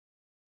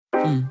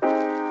Hi,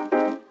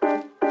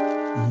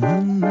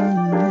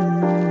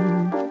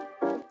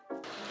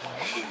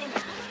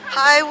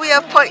 we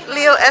are Point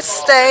Leo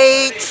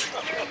Estate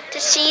to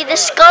see the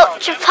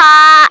sculpture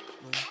park.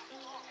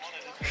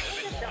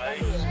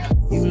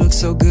 You look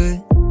so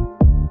good,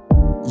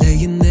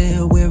 laying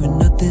there wearing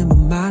nothing but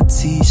my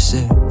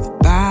t-shirt. Your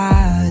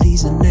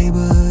body's a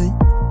neighborhood.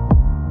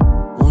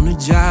 Wanna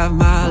drive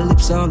my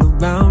lips all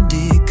around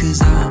it,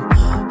 'cause I'm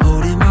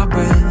holding my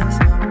breath,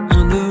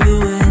 wondering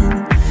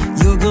when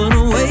you're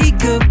gonna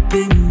wake up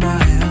in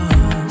my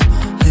arms,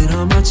 head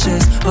on my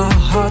chest, our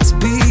hearts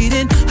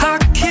beating. I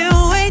can't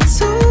wait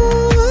to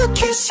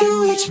kiss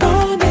you each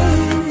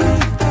morning.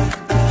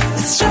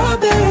 The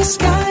strawberry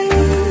sky,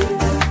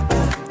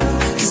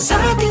 'cause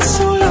I get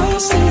so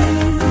lost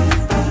in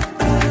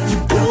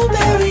your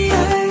blueberry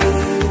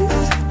eyes.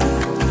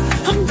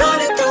 I'm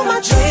running through my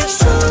dreams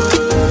to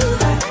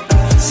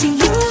see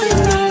you in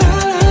my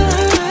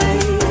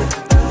life,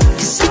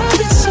 'cause I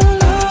get so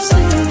lost in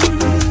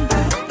your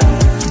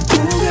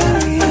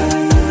blueberry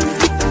eyes.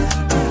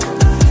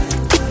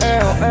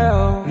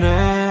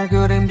 내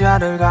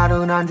그림자를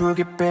가둔 한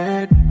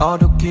줄깃빛,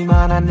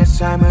 어둡기만 한 내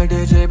삶을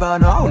뒤집어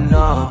놓은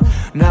너.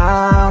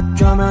 나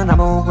어쩌면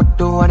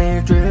아무것도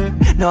아닐지.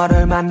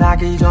 너를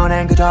만나기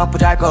전엔 그저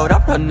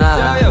보잘것없던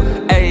나.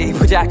 에이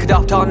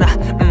보잘것없던 나.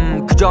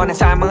 그저 내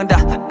삶은 다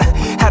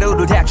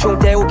하루를 대충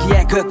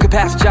때우기에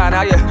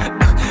급급했었잖아.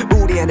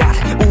 우리의 낮,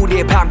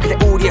 우리의 밤, 그래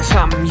우리의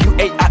삶.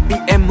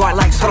 UARBMY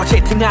like 서로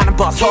채팅하는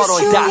법,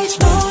 서로의 다.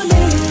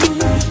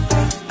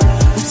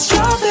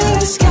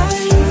 Strawberry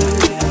sky,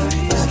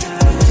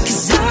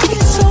 'cause I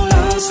get so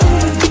lost in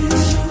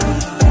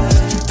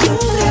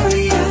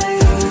blueberry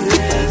eyes.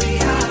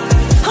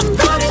 I'm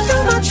running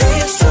through my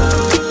dreams to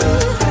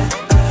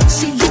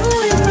see you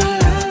in my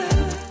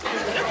life.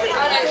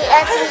 The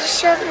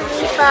Exhibition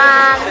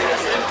Farm.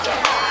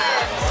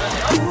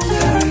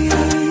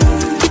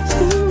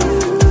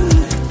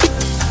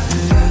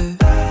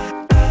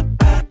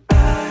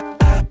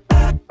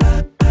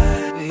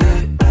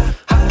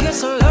 I get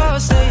so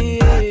lost in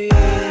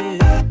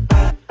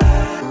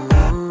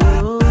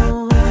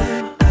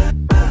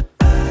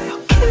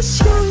kiss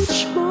you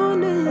each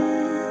morning,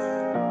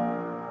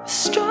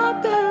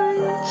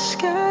 strawberry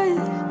sky,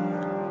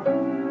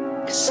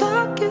 'cause I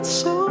get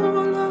so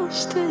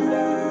lost in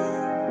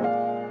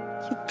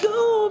your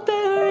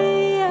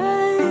blueberry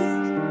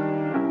eyes.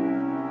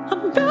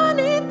 I'm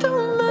running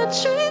through my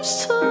dreams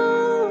to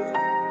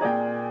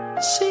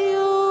see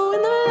you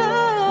in the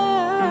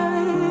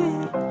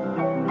light.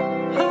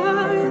 I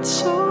get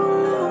so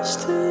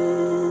lost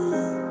in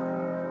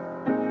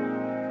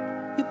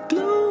your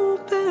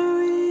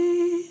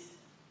blueberry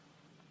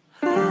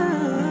eyes.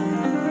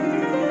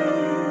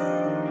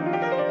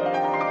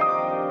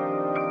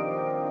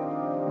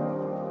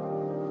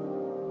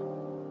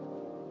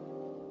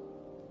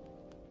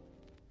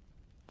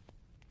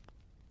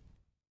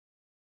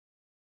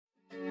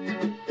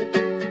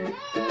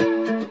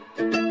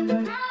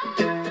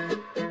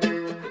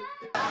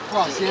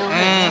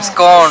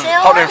 Scone,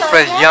 hot and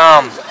fresh,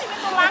 yum.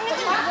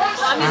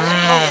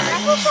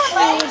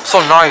 So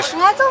nice.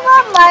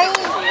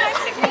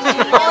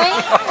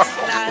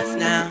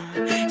 Now,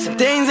 some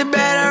things are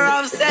better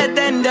off said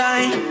than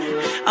done.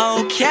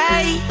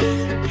 Okay,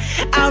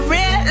 I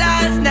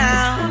realize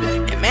now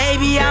that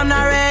maybe I'm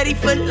not ready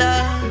for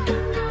love.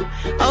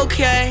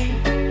 Okay,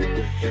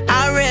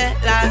 I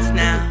realize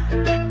now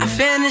I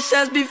finished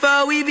us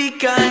before we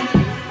begun.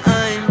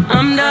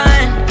 I'm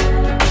done,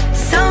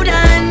 so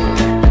done.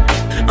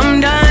 I'm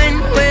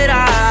done with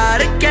all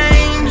the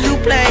games you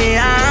play.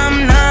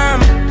 I'm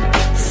numb,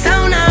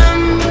 so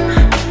numb.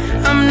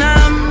 I'm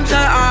numb to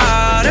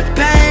all the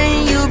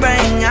pain you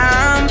bring.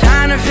 I'm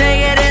trying to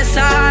figure this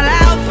all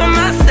out for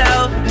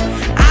myself.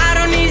 I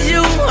don't need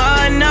you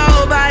or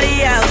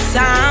nobody else.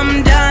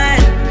 I'm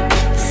done,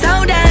 so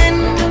done,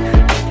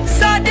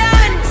 so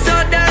done, so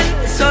done,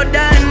 so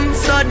done,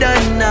 so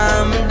done.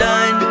 I'm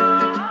done.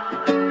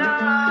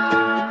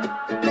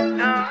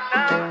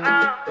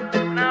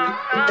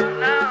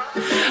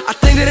 I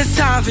think that it's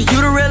time for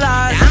you to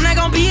realize I'm not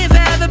gonna be here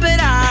forever, but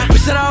I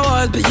wish that I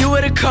was, but you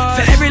were the cause.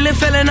 For every little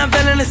feeling I'm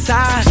feeling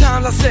inside,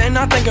 sometimes I sit and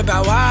I think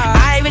about why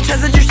I even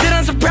trusted you, shit,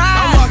 I'm surprised.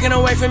 I'm walking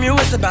away from you,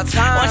 it's about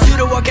time. Want you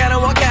to walk out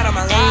and walk out of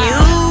my life. And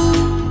you